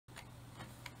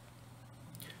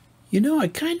You know, I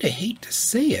kind of hate to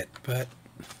say it, but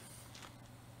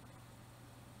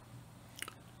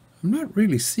I'm not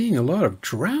really seeing a lot of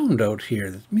drowned out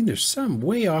here. I mean, there's some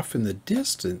way off in the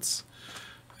distance.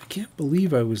 I can't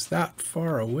believe I was that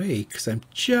far away because I'm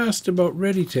just about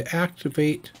ready to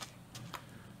activate.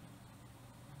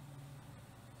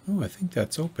 Oh, I think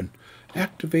that's open.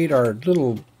 Activate our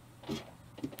little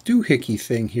doohickey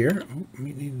thing here.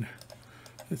 Oh,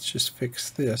 let's just fix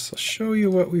this. I'll show you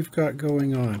what we've got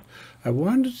going on. I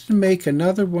wanted to make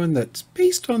another one that's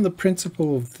based on the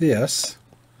principle of this.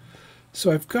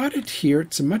 So I've got it here.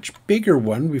 It's a much bigger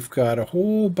one. We've got a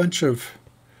whole bunch of,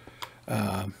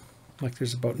 like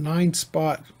there's about 9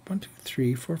 spots. 1, 2,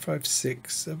 3, 4, 5,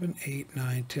 6, 7, 8,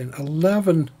 9, 10,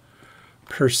 11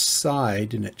 per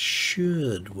side, and it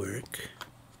should work.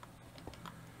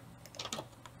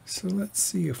 So let's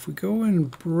see if we go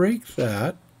and break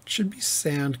that. Should be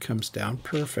sand comes down.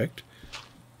 Perfect.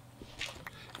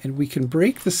 And we can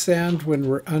break the sand when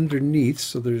we're underneath,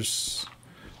 so there's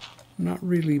not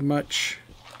really much,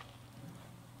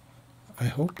 I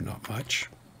hope not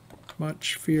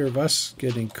much fear of us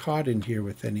getting caught in here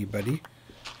with anybody.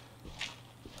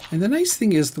 And the nice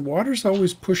thing is the water's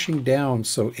always pushing down,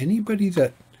 so anybody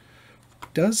that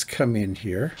does come in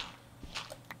here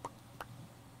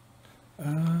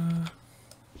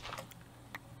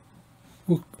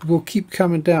will keep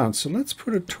coming down. So let's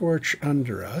put a torch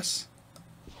under us.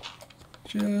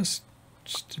 Just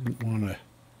didn't want to.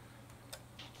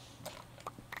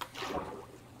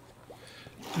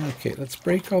 Okay, let's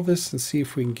break all this and see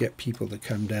if we can get people to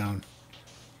come down.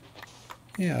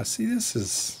 Yeah, see, this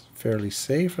is fairly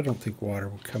safe. I don't think water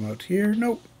will come out here.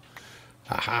 Nope.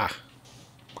 Aha.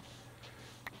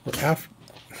 We're after...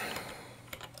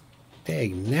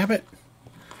 Dang nabbit.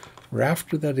 We're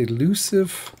after that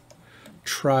elusive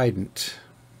trident.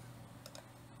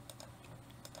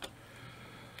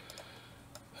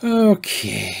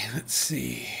 Okay, let's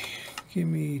see. Give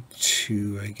me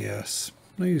 2, I guess.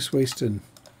 No use wasting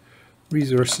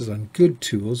resources on good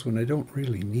tools when I don't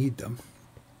really need them.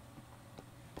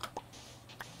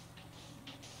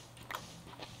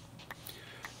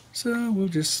 So we'll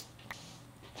just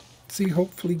see.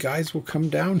 Hopefully guys will come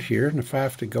down here, and if I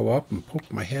have to go up and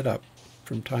poke my head up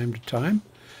from time to time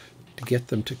to get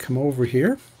them to come over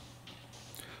here,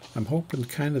 I'm hoping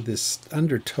kind of this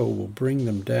undertow will bring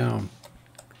them down.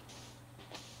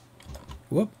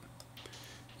 Whoop.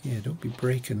 Yeah, don't be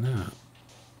breaking that.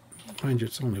 Mind you,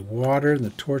 it's only water, and the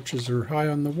torches are high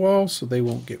on the wall, so they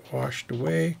won't get washed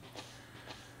away.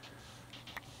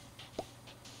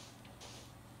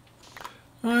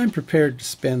 I'm prepared to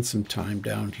spend some time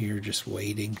down here just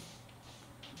waiting.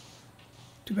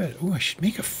 Too bad. Oh, I should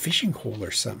make a fishing hole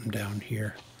or something down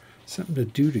here. Something to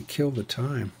do to kill the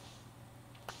time.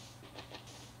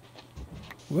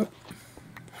 Whoop.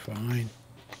 Fine.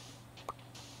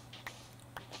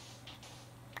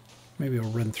 Maybe I'll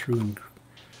run through and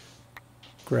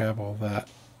grab all that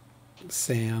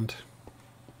sand.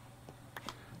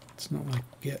 It's not like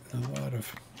getting a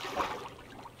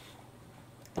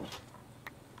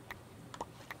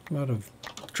lot of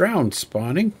drowned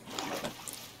spawning.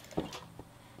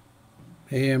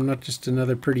 Hey, I'm not just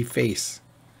another pretty face.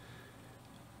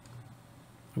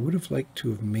 I would have liked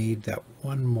to have made that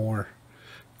one more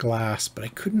glass, but I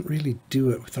couldn't really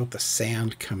do it without the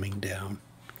sand coming down.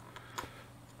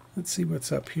 Let's see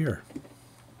what's up here.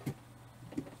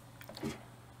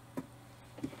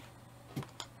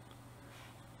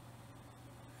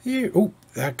 Here, oh,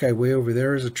 that guy way over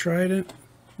there is a trident.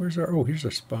 Where's our, oh, here's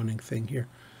our spawning thing here.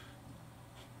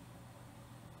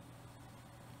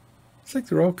 It's like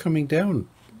they're all coming down.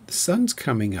 The sun's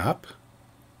coming up.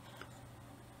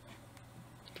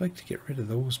 I'd like to get rid of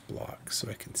those blocks so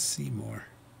I can see more.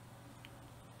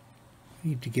 I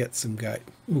need to get some guy.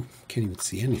 Ooh, can't even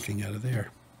see anything out of there.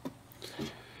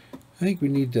 I think we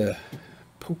need to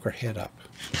poke our head up.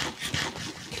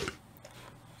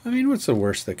 I mean, what's the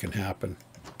worst that can happen?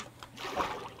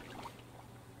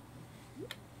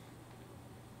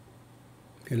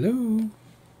 Hello?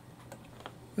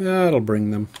 That'll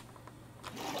bring them.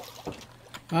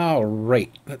 All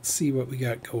right, let's see what we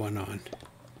got going on.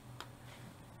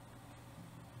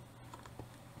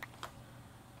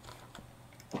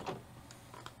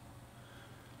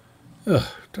 Ugh,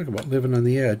 talk about living on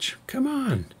the edge. Come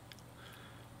on.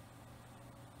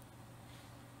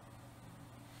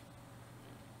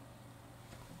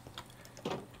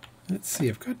 Let's see,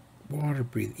 I've got water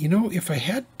breathing. You know, if I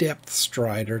had depth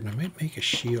strider, and I might make a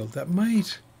shield, that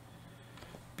might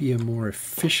be a more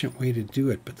efficient way to do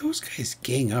it. But those guys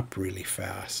gang up really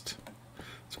fast.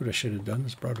 That's what I should have done,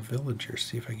 is brought a villager,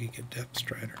 see if I could get depth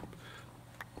strider.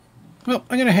 Well,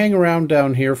 I'm going to hang around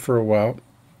down here for a while.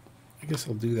 I guess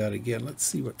I'll do that again. Let's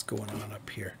see what's going on up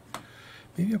here.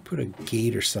 Maybe I'll put a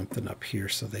gate or something up here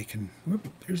so they can... Whoop,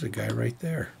 there's a guy right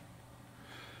there.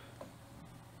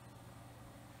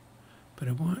 But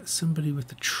I want somebody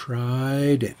with a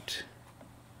trident.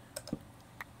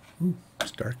 Ooh,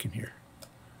 it's dark in here.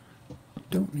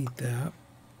 Don't need that.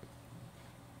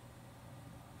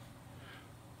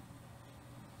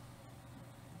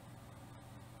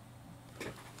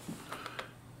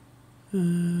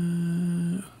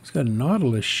 He's got a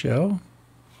nautilus shell.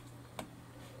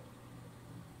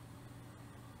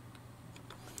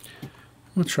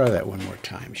 We'll try that one more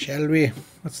time, shall we?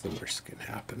 What's the worst that can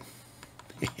happen?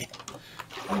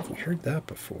 Have we heard that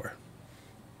before?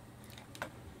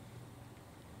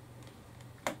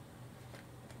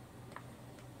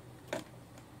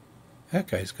 That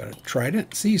guy's got a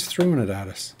trident. See, he's throwing it at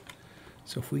us.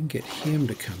 So if we can get him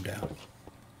to come down.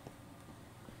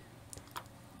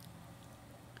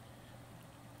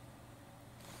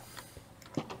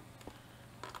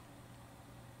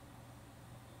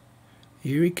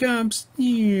 Here he comes.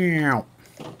 And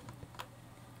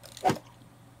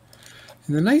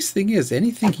the nice thing is,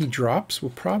 anything he drops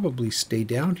will probably stay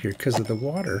down here because of the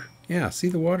water. Yeah, see,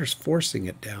 the water's forcing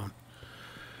it down.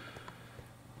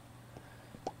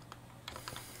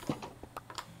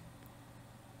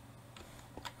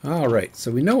 All right,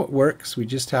 so we know it works. We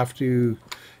just have to...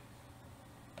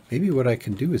 Maybe what I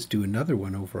can do is do another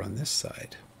one over on this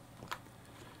side.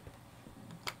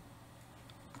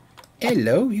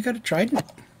 Hello, you got a trident?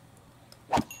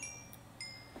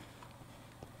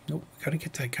 Nope, we got to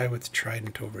get that guy with the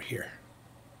trident over here.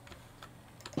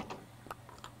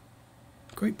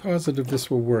 Quite positive this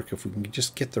will work if we can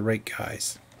just get the right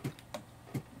guys.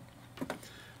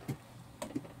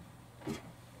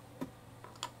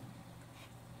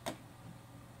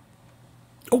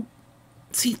 Oh,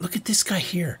 see, look at this guy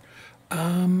here.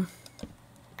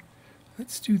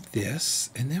 Let's do this,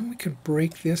 and then we can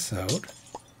break this out.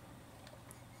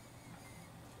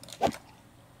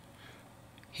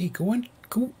 Hey, go on,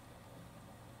 go.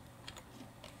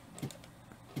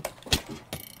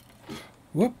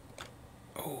 Whoop.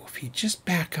 Oh, if you just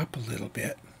back up a little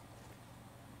bit.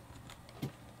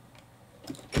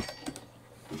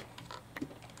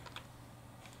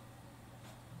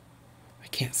 I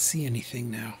can't see anything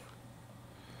now.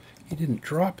 He didn't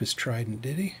drop his trident,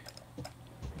 did he?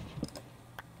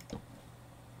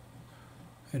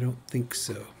 I don't think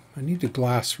so. I need a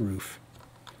glass roof.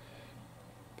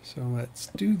 So let's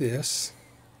do this.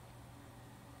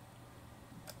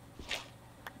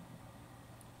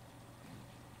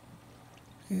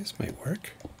 Okay, this might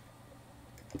work.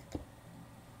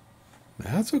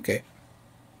 That's okay.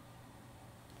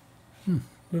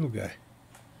 Little guy.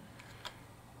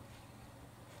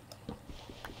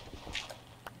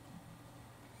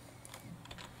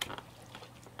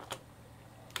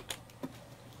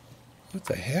 What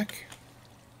the heck?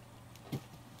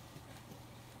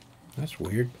 That's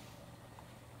weird.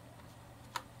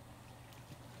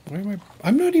 Why am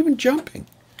I'm not even jumping.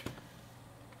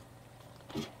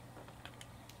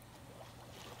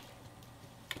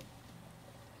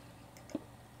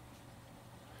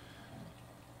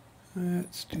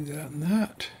 Let's do that and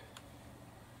that.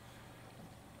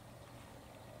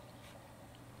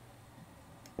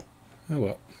 Oh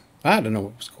well. I don't know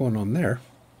what was going on there.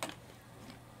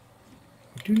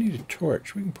 We do need a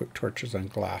torch. We can put torches on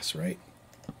glass, right?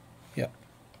 Yep.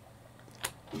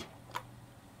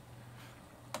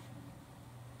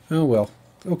 Oh well.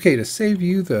 Okay, to save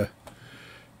you the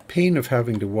pain of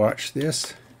having to watch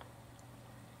this,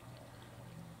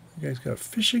 you guys got a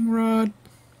fishing rod.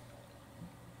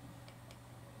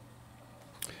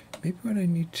 Maybe what I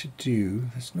need to do,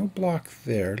 there's no block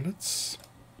there. Let's...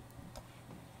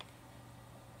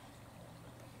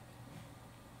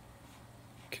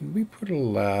 Can we put a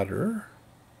ladder?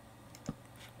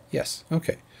 Yes,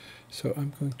 okay. So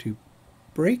I'm going to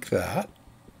break that.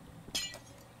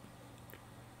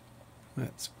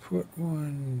 Let's put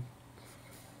one...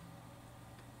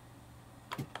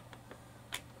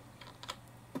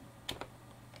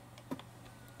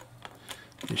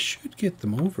 This should get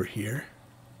them over here.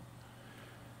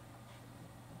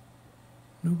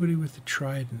 Nobody with a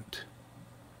trident.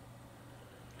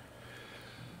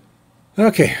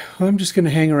 Okay, well, I'm just going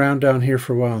to hang around down here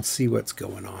for a while and see what's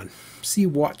going on. See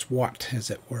what's what,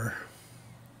 as it were.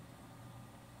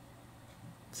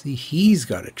 See, he's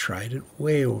got a trident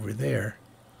way over there.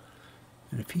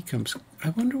 And if he comes... I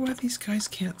wonder why these guys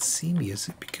can't see me. Is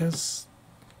it because...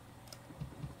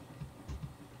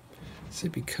 Is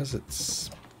it because it's...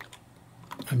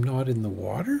 I'm not in the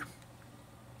water?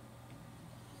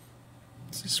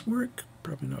 Does this work?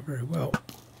 Probably not very well.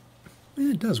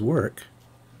 It does work.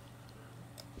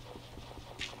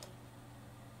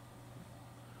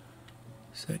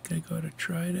 Is that guy got a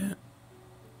trident?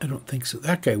 I don't think so.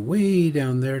 That guy way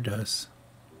down there does.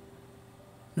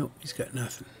 Nope, he's got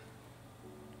nothing.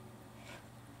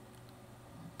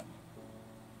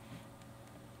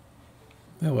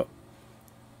 Oh well.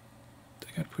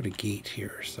 I gotta put a gate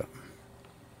here or something.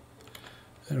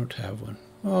 I don't have one.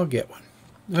 I'll get one.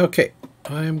 Okay,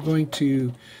 I'm going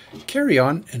to carry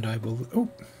on and I will... Oh!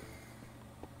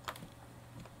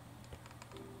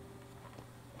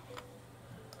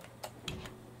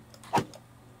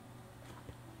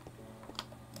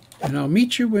 And I'll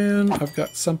meet you when I've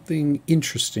got something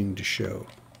interesting to show.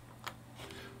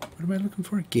 What am I looking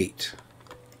for? A gate.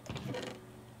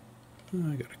 Oh,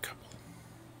 I got a couple.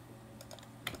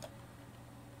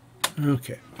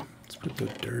 Okay, let's put the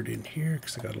dirt in here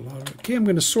because I got a lot of it. Okay, I'm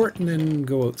going to sort and then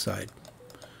go outside.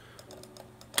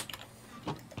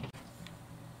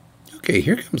 Okay,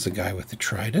 here comes the guy with the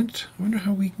trident. I wonder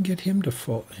how we can get him to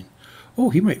fall in.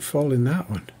 Oh, he might fall in that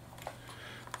one.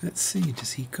 Let's see,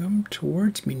 does he come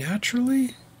towards me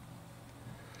naturally?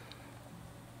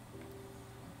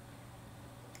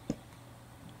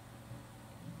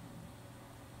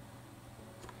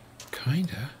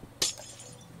 Kinda.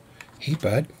 Hey,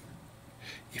 bud.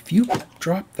 If you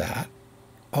drop that,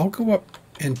 I'll go up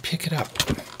and pick it up.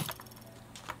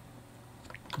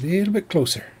 A little bit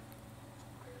closer.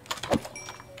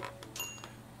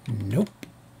 Nope.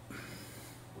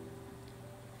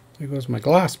 There goes my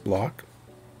glass block.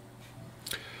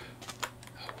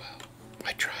 Oh well,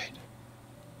 I tried.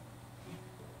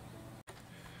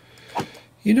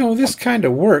 You know, this kind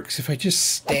of works. If I just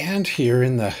stand here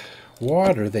in the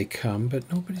water, they come,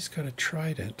 but nobody's got a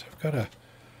trident. I've got a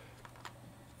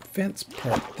fence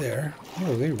part there.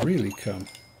 Oh, they really come.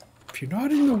 If you're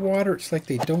not in the water, it's like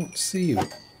they don't see you.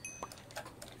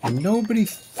 And nobody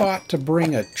thought to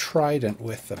bring a trident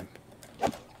with them.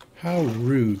 How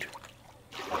rude.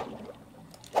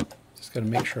 Just got to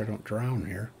make sure I don't drown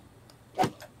here.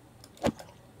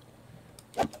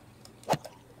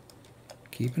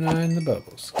 Keep an eye on the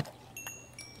bubbles.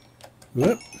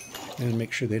 Whoop. And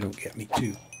make sure they don't get me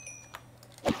too.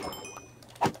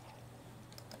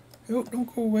 Oh,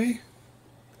 don't go away.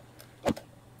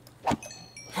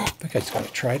 Oh, that guy's got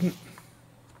a trident.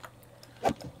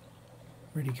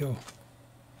 Where'd he go?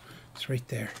 It's right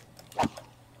there.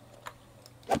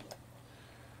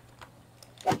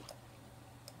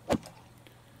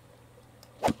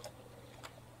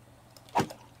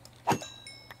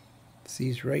 See,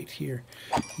 he's right here.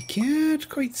 You can't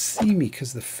quite see me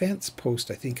because the fence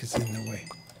post, I think, is in the way.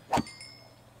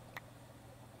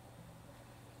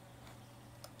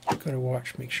 Gotta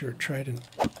watch, make sure trident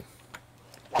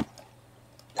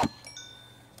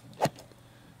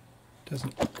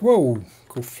doesn't, whoa,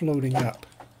 go floating up.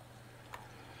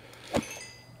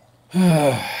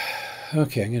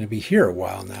 Okay, I'm going to be here a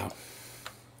while now.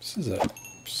 This is a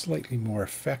slightly more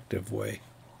effective way.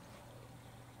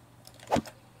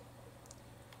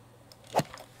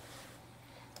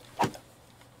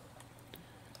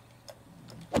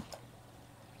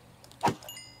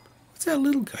 What's that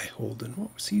little guy holding?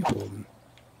 What was he holding?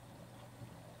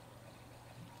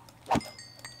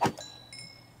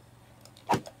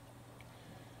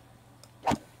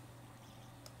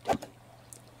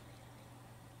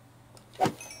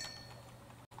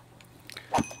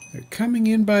 They're coming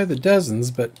in by the dozens,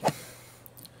 but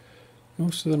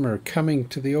most of them are coming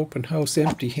to the open house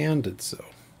empty-handed, so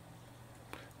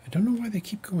I don't know why they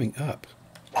keep going up.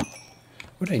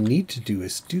 What I need to do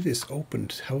is do this open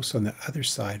house on the other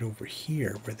side over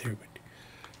here where they would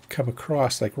come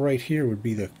across. Like right here would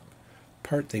be the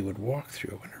part they would walk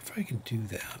through. I wonder if I can do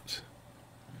that.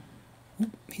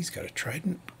 Ooh, he's got a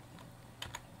trident.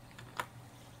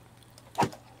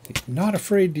 He's not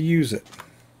afraid to use it.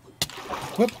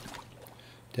 Whoop.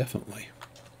 Definitely.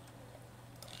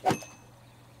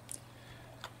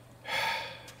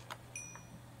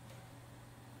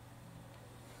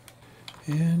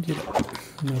 And you know,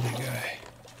 another guy.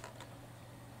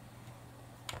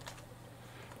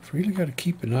 I've really got to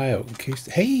keep an eye out in case...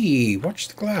 Hey, watch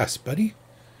the glass, buddy.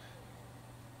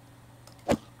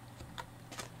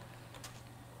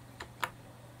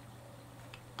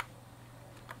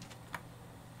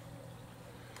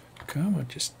 Come on,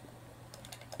 just...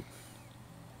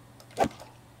 Did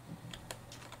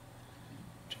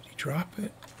he drop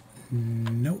it?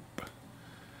 Nope.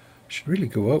 Should really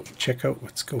go out and check out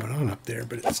what's going on up there,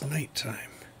 but it's nighttime.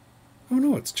 Oh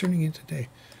no, it's turning into day.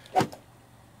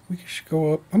 We should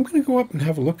go up. I'm going to go up and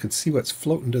have a look and see what's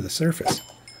floating to the surface.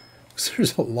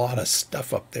 There's a lot of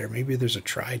stuff up there. Maybe there's a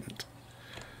trident.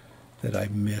 that I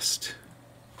missed.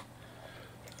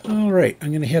 All right, I'm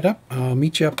going to head up. I'll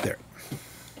meet you up there.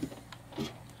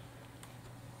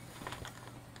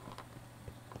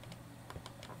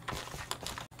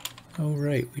 All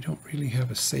right, we don't really have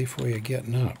a safe way of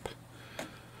getting up.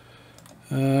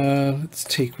 Let's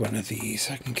take one of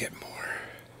these. I can get more.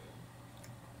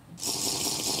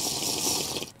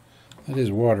 That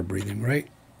is water breathing, right?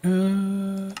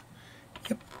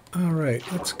 Yep. All right,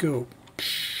 let's go.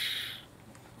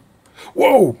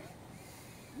 Whoa!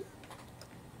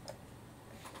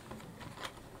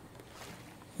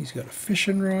 He's got a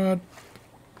fishing rod.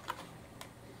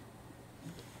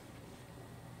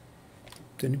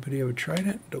 Did anybody have a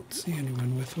trident? Don't see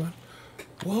anyone with one.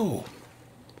 Whoa!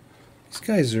 These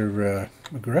guys are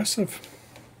aggressive.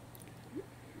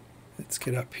 Let's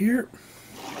get up here.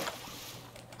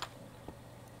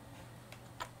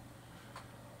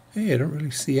 Hey, I don't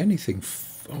really see anything.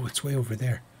 Oh, it's way over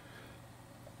there.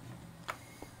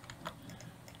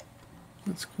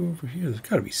 Let's go over here. There's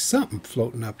got to be something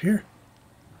floating up here.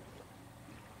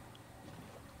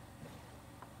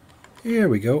 Here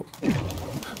we go.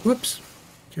 Whoops.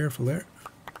 Careful there.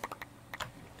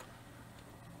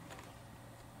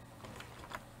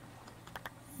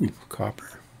 Ooh,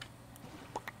 copper.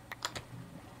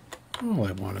 All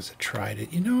I want is a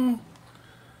trident, you know.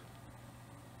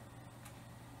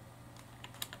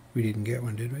 We didn't get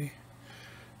one, did we?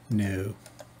 No.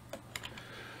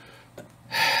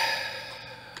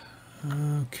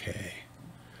 Okay.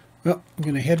 Well, I'm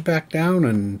going to head back down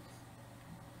and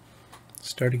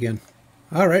start again.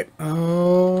 All right.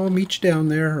 I'll meet you down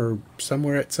there or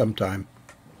somewhere at some time.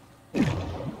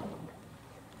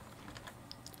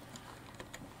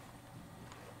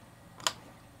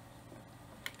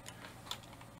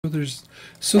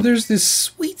 So there's this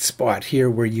sweet spot here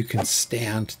where you can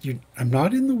stand. I'm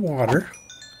not in the water,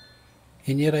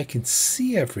 and yet I can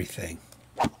see everything.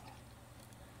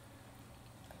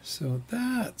 So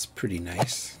that's pretty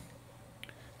nice.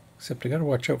 Except I got to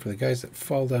watch out for the guys that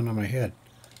fall down on my head.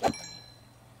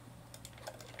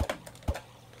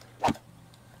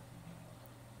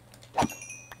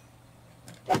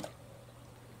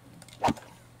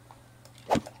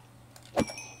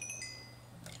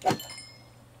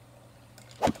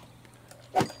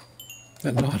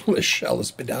 That nautilus shell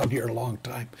has been down here a long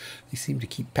time. They seem to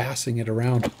keep passing it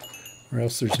around, or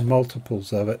else there's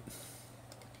multiples of it.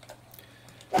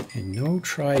 And no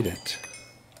trident.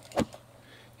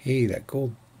 Hey, that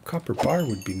gold copper bar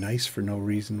would be nice for no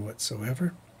reason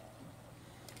whatsoever.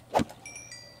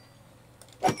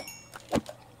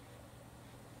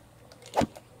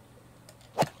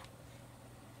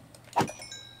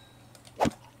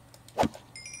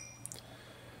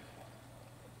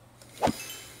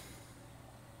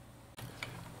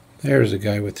 There's a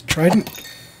guy with the trident.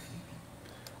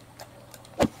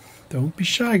 Don't be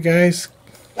shy, guys.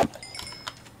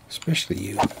 Especially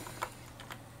you.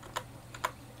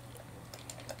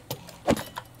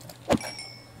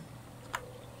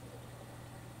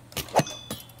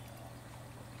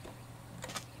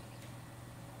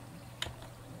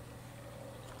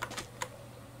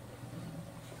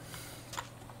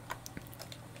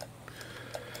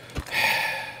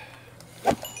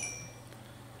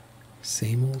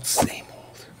 Same old, same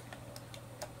old.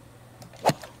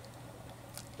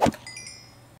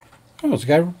 Oh, there's a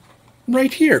guy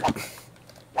right here.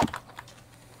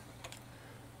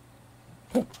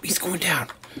 Oh, he's going down.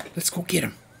 Let's go get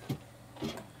him.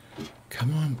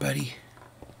 Come on, buddy.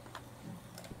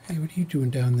 Hey, what are you doing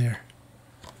down there?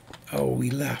 Oh, he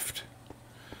left.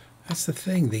 That's the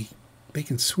thing. They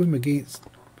can swim against...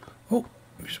 Oh,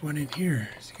 there's one in here.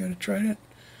 Has he got a trident?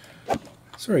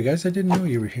 Sorry, guys. I didn't know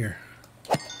you were here.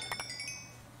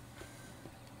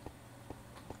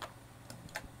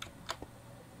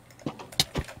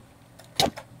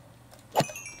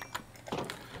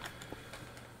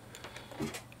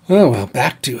 Oh, well,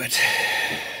 back to it.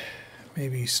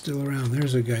 Maybe he's still around.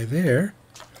 There's a guy there.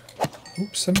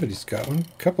 Oops, somebody's got one.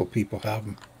 A couple people have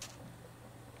them.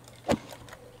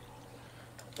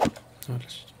 Oh,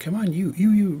 come on, you,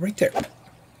 right there.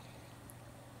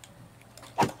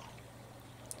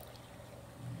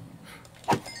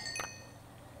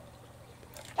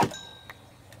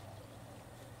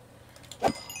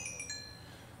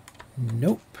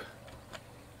 Nope.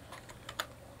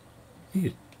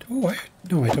 Oh,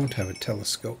 no, I don't have a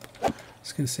telescope. I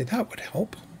was going to say that would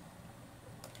help.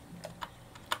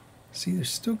 See, there's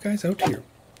still guys out here.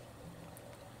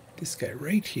 This guy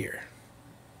right here.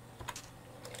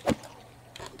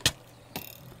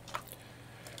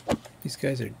 These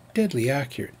guys are deadly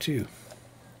accurate, too.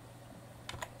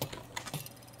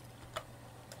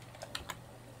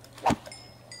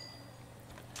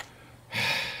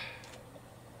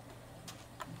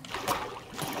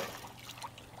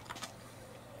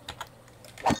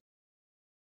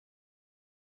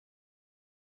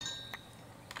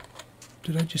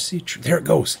 did I just see? There it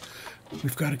goes.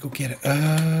 We've got to go get it.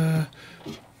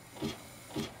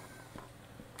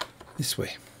 This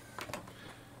way.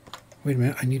 Wait a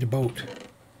minute, I need a boat.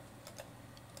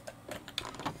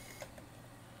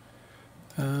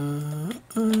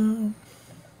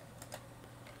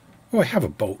 Oh, I have a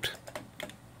boat.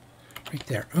 Right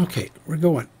there. Okay, we're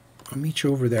going. I'll meet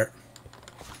you over there.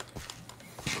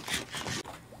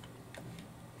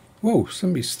 Whoa,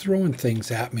 somebody's throwing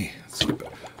things at me.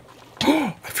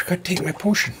 Oh, I forgot to take my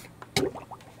potion.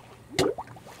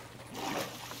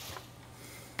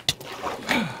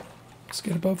 Let's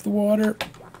get above the water.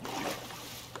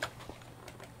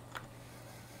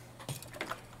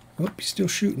 Oh, he's still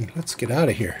shooting. Let's get out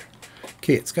of here.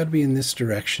 Okay, it's got to be in this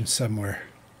direction somewhere.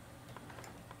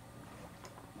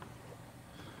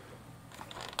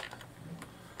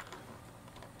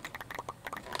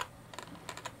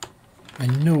 I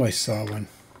know I saw one.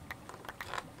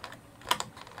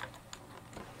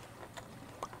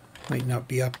 Might not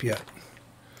be up yet.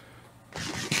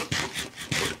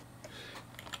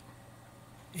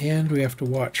 And we have to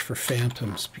watch for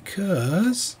phantoms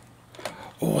because...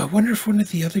 Oh, I wonder if one of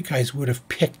the other guys would have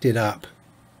picked it up.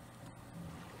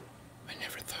 I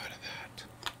never thought of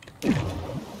that.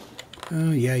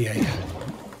 Oh, yeah.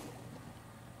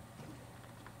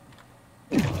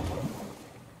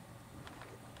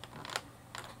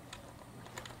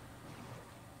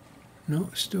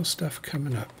 No, still stuff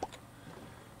coming up.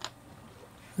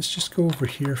 Let's just go over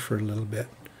here for a little bit.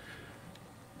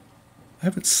 I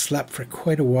haven't slept for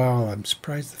quite a while. I'm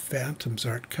surprised the phantoms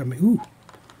aren't coming. Ooh,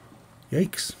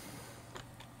 yikes.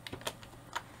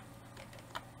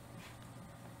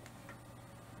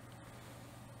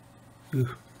 Ooh.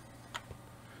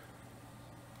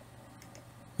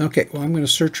 Okay, well, I'm going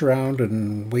to search around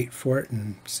and wait for it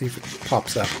and see if it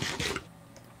pops up.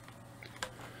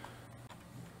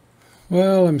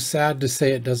 Well, I'm sad to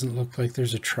say it doesn't look like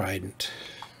there's a trident.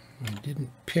 I didn't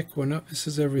pick one up. This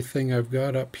is everything I've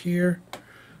got up here.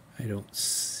 I don't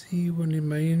see one in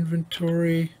my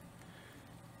inventory.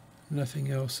 Nothing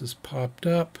else has popped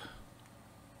up.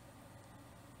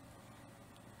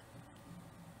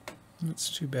 That's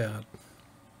too bad.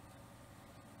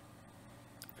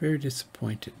 Very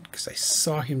disappointed because I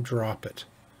saw him drop it,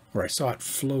 or I saw it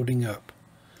floating up.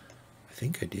 I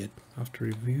think I did. I'll have to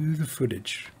review the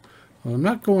footage. Well, I'm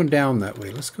not going down that way.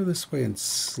 Let's go this way and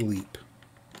sleep.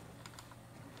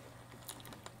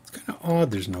 It's kind of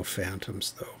odd there's no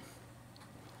phantoms, though.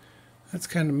 That's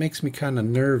kind of makes me kind of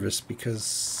nervous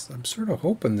because I'm sort of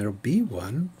hoping there'll be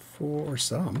one for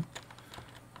some.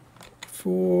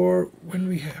 For when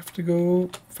we have to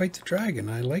go fight the dragon.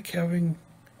 I like having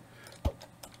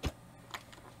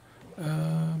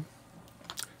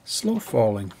slow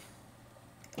falling.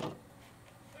 Oh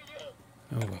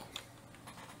well.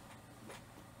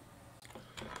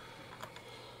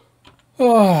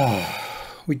 Oh,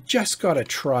 we just got a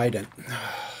trident.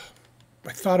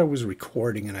 I thought I was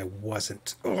recording and I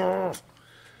wasn't. Oh.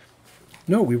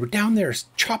 No, we were down there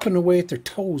chopping away at their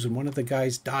toes and one of the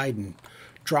guys died and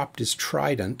dropped his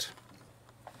trident.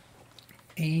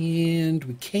 And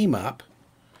we came up.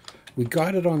 We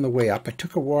got it on the way up. I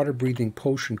took a water-breathing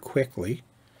potion quickly.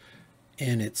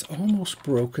 And it's almost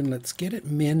broken. Let's get it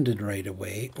mended right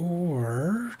away.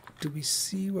 Or do we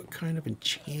see what kind of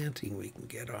enchanting we can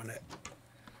get on it?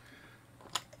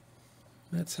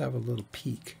 Let's have a little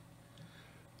peek.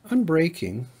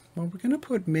 Unbreaking. Well, we're going to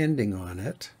put mending on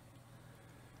it.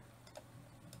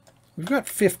 We've got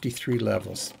 53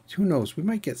 levels. Who knows? We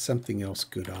might get something else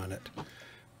good on it.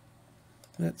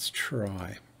 Let's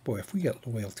try. Boy, if we get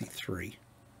loyalty 3.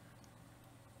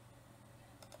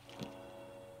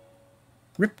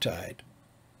 Riptide.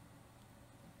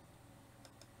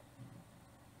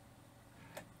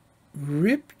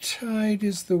 Riptide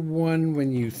is the one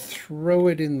when you throw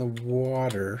it in the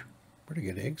water. Where do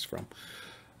you get eggs from?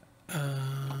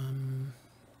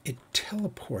 It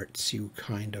teleports you,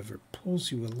 kind of, or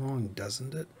pulls you along,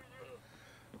 doesn't it?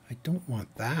 I don't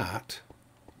want that.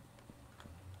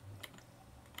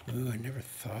 Oh, I never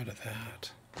thought of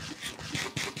that.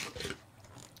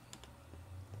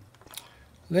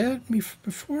 Let me,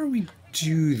 before we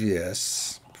do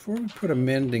this, before we put a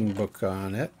mending book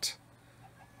on it,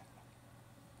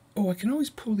 oh, I can always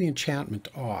pull the enchantment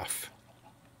off.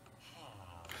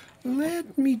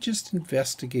 Let me just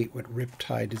investigate what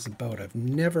Riptide is about. I've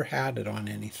never had it on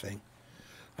anything.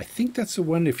 I think that's the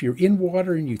one, if you're in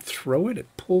water and you throw it, it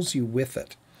pulls you with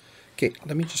it. Okay,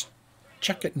 let me just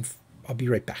check it and I'll be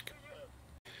right back.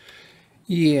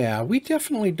 Yeah, we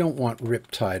definitely don't want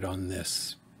Riptide on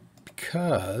this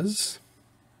because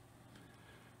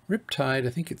Riptide, I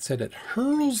think it said it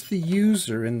hurls the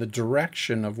user in the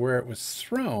direction of where it was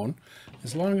thrown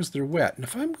as long as they're wet. And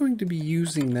if I'm going to be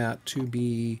using that to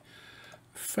be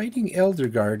fighting Elder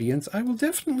Guardians, I will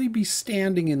definitely be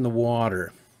standing in the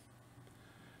water.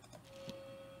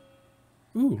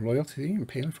 Ooh, loyalty and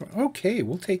payment for... Okay,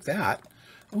 we'll take that.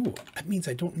 Oh, that means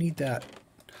I don't need that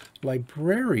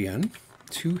librarian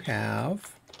to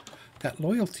have that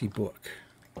loyalty book.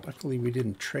 Luckily, we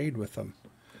didn't trade with them.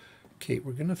 Okay,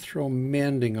 we're going to throw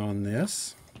mending on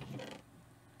this.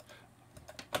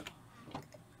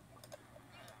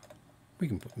 We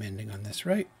can put mending on this,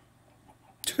 right?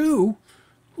 2?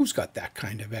 Who's got that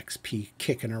kind of XP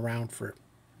kicking around for...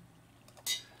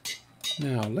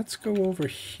 Now, let's go over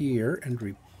here and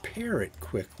repair it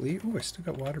quickly. Oh, I still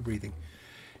got water breathing.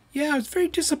 Yeah, I was very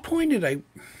disappointed.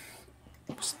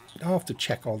 I'll have to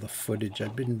check all the footage.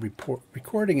 I've been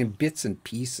recording in bits and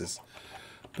pieces.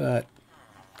 But,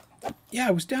 yeah,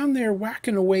 I was down there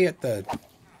whacking away at the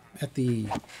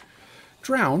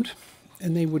drowned,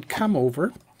 and they would come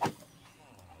over,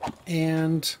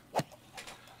 and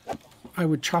I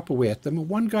would chop away at them.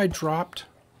 One guy dropped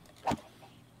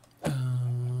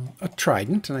a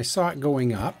trident, and I saw it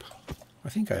going up. I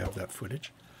think I have that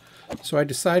footage. So I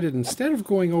decided instead of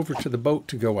going over to the boat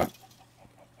to go up,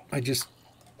 I just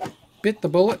bit the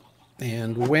bullet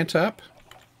and went up.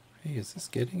 Hey, is this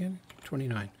getting it?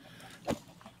 29.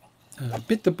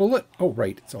 Bit the bullet. Oh,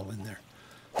 right, it's all in there.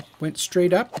 Went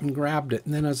straight up and grabbed it.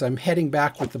 And then as I'm heading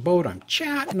back with the boat, I'm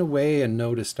chatting away and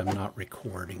noticed I'm not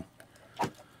recording.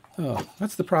 Oh,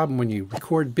 that's the problem when you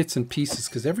record bits and pieces,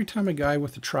 because every time a guy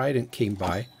with a trident came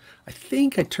by, I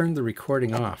think I turned the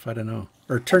recording off. I don't know.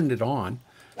 Or turned it on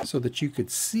so that you could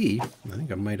see. I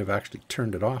think I might have actually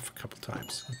turned it off a couple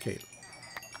times. Okay.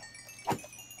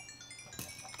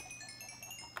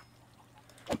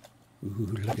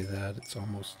 Ooh, look at that. It's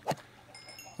almost,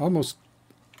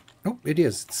 oh, it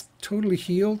is. It's totally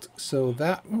healed. So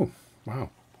that, oh, wow.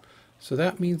 So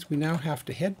that means we now have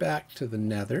to head back to the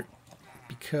Nether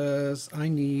because I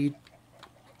need,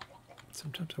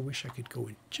 sometimes I wish I could go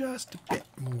in just a bit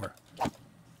more.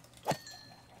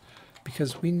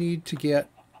 Because we need to get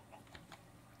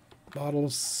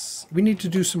bottles, we need to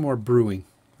do some more brewing.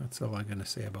 That's all I'm going to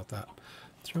say about that.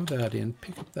 Throw that in,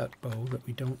 pick up that bow that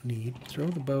we don't need, throw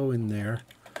the bow in there.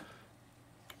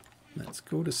 Let's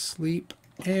go to sleep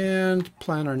and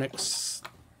plan our next...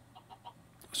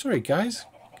 Sorry, guys.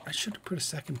 I should have put a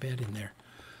second bed in there.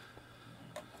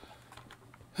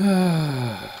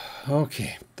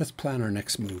 Okay, let's plan our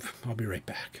next move. I'll be right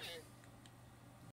back.